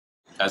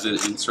as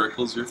it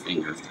encircles your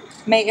finger.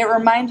 May it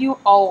remind you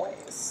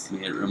always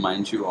May it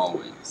remind you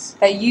always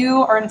that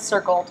you are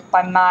encircled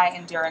by my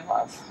endearing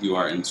love. you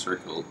are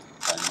encircled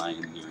by my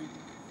endearing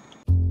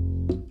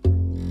love.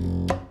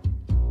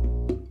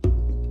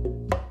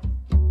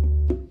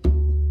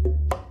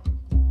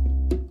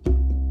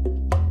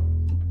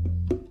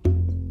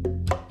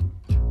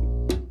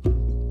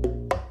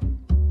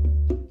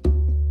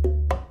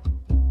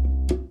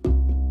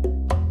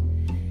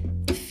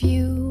 If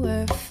you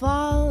were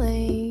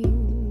falling,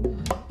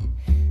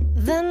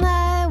 then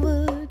I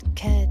would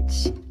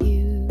catch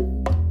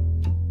you.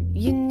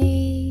 You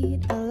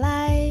need a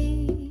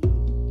light.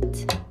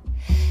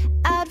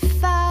 I'd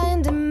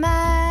find a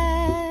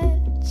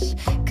match,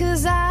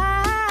 'cause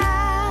I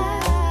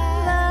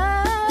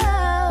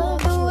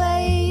love the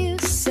way you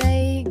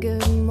say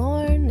good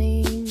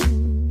morning,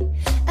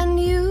 and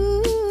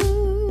you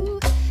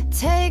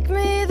take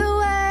me the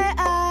way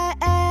I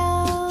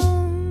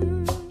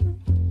am.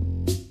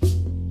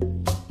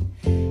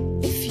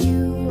 If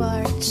you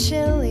are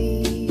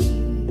chilly,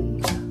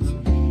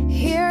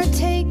 here,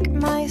 take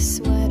my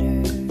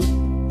sweater.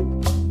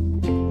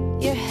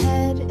 Your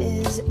head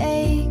is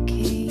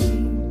aching.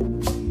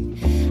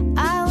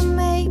 I'll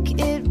make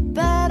it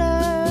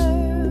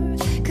better,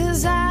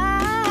 'cause I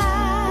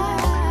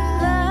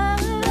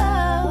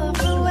love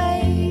the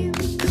way you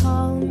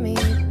call me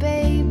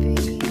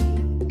baby,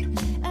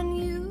 and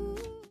you.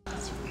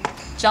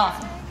 John,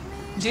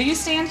 do you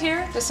stand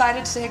here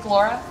decided to take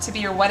Laura to be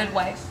your wedded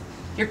wife,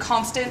 your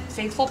constant,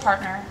 faithful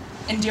partner,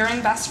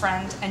 endearing best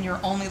friend, and your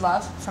only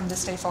love from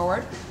this day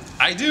forward?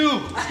 I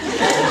do!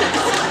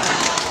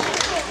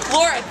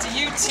 Laura, do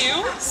you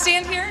too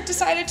stand here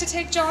decided to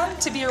take John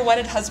to be your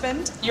wedded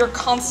husband, your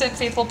constant,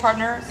 faithful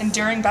partner,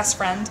 enduring best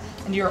friend,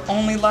 and your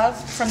only love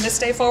from this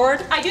day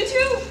forward? I do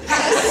too!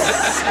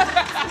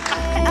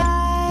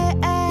 I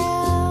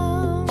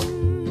am.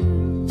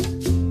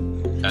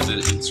 As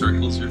it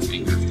encircles your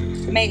finger.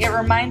 May it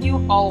remind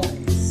you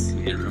always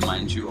May it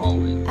remind you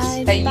always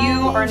that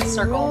you are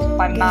encircled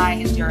by my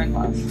enduring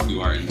love.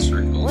 you are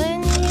encircled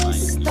When by my you endearing love.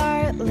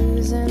 start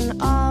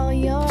losing all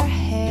your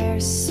hair,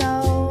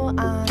 sew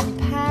on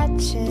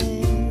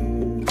patches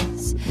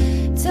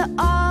to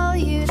all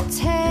you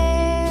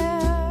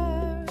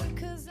tear.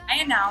 'Cause I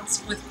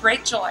announce with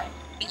great joy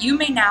that you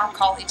may now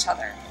call each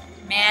other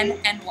man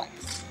and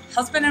wife,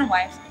 husband and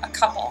wife, a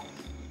couple,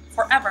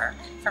 forever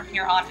from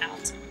here on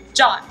out.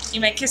 John, you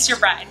may kiss your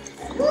bride.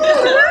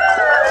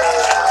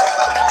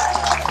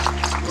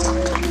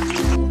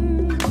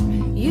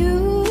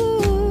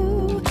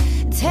 you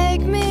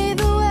take me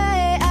the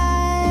way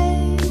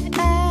I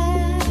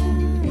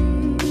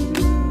am.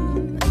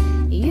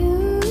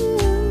 You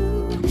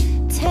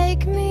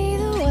take me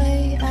the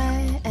way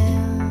I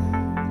am.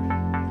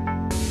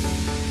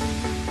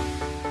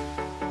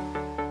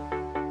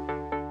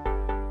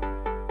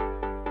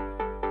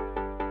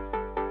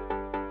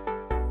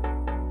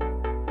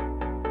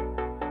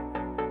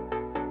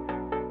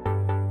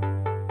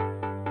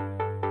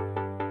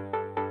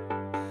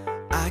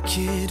 I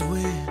can't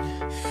win,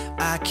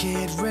 I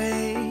can't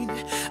reign.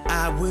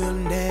 I will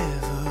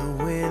never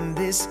win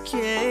this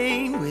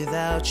game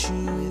without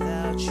you,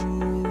 without you,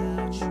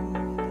 without you,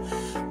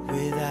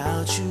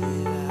 without you,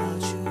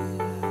 without you,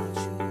 without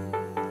you.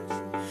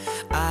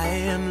 I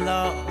am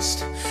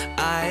lost,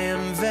 I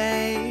am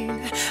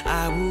vain.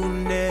 I will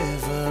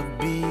never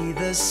be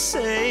the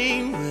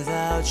same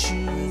without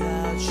you,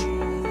 without you,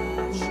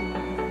 without you,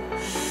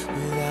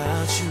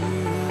 without you,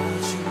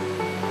 without you.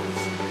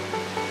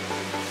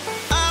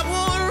 I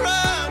won't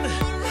run,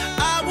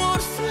 I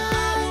won't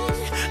fly.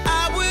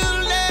 I will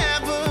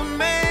never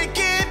make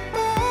it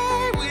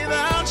by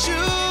without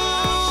you,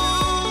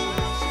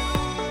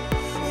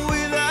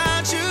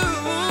 without you.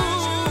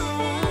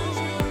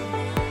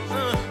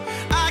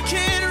 I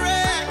can't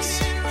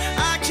rest,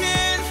 I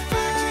can't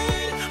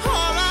fight.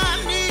 All I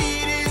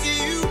need is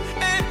you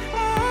and I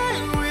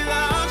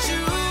without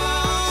you,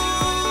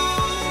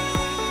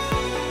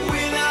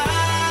 without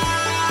you.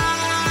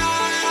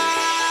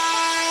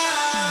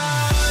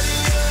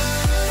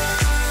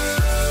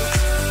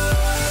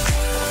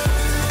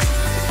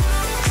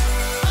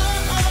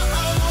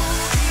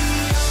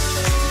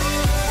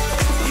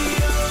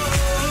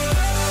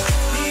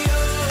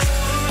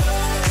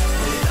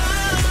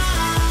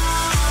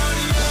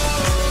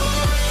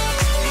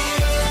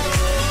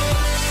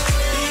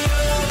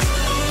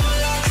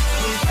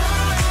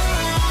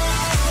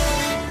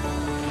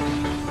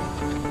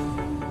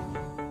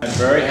 I'm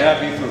very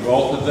happy for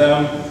both of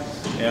them,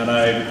 and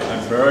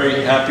I'm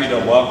very happy to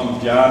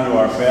welcome John to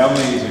our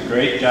family. He's a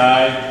great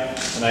guy,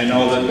 and I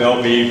know that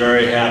they'll be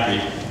very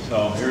happy.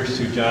 So here's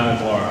to John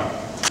and Laura.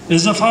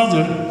 As a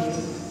father,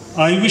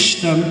 I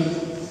wish them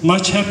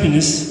much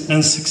happiness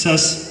and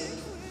success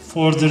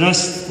for the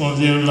rest of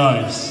their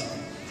lives.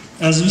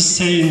 As we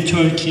say in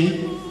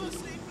Turkey,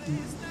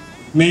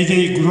 may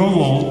they grow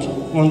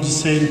old on the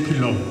same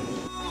pillow.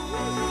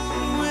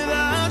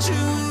 Without you,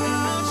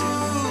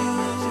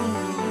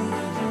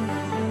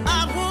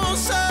 I won't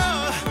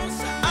soar,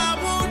 I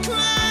won't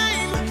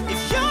climb.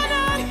 If you're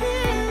not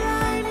here,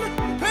 I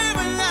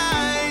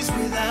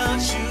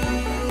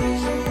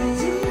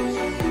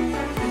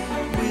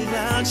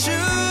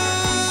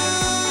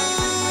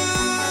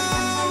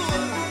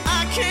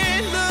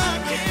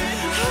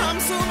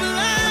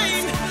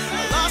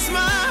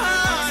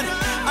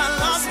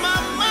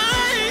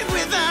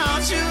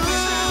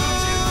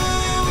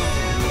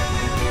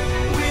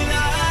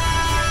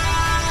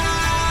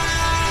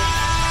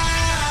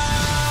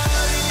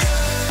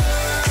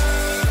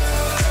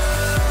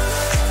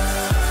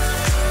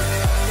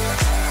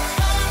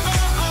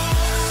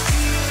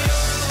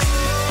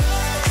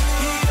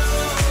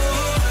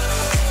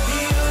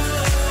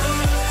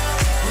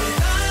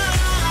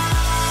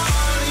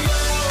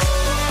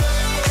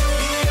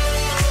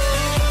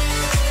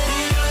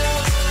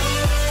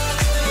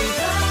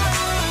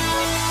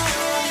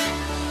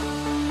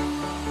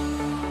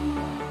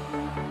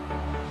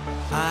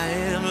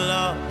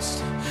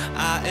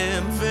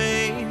am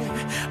vain.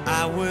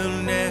 I will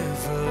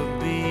never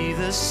be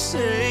the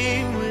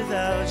same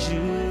without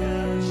you.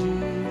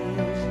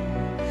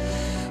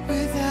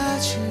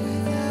 Without you,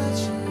 without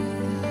you,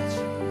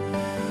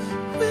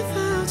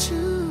 without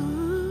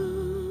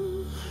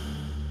you.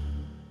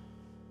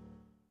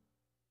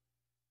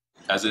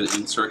 As it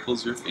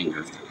encircles your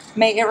finger,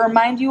 May it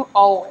remind you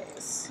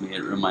always may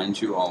it remind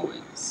you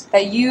always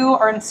that you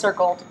are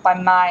encircled by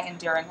my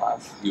endearing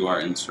love. you are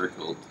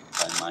encircled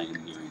by my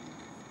endearing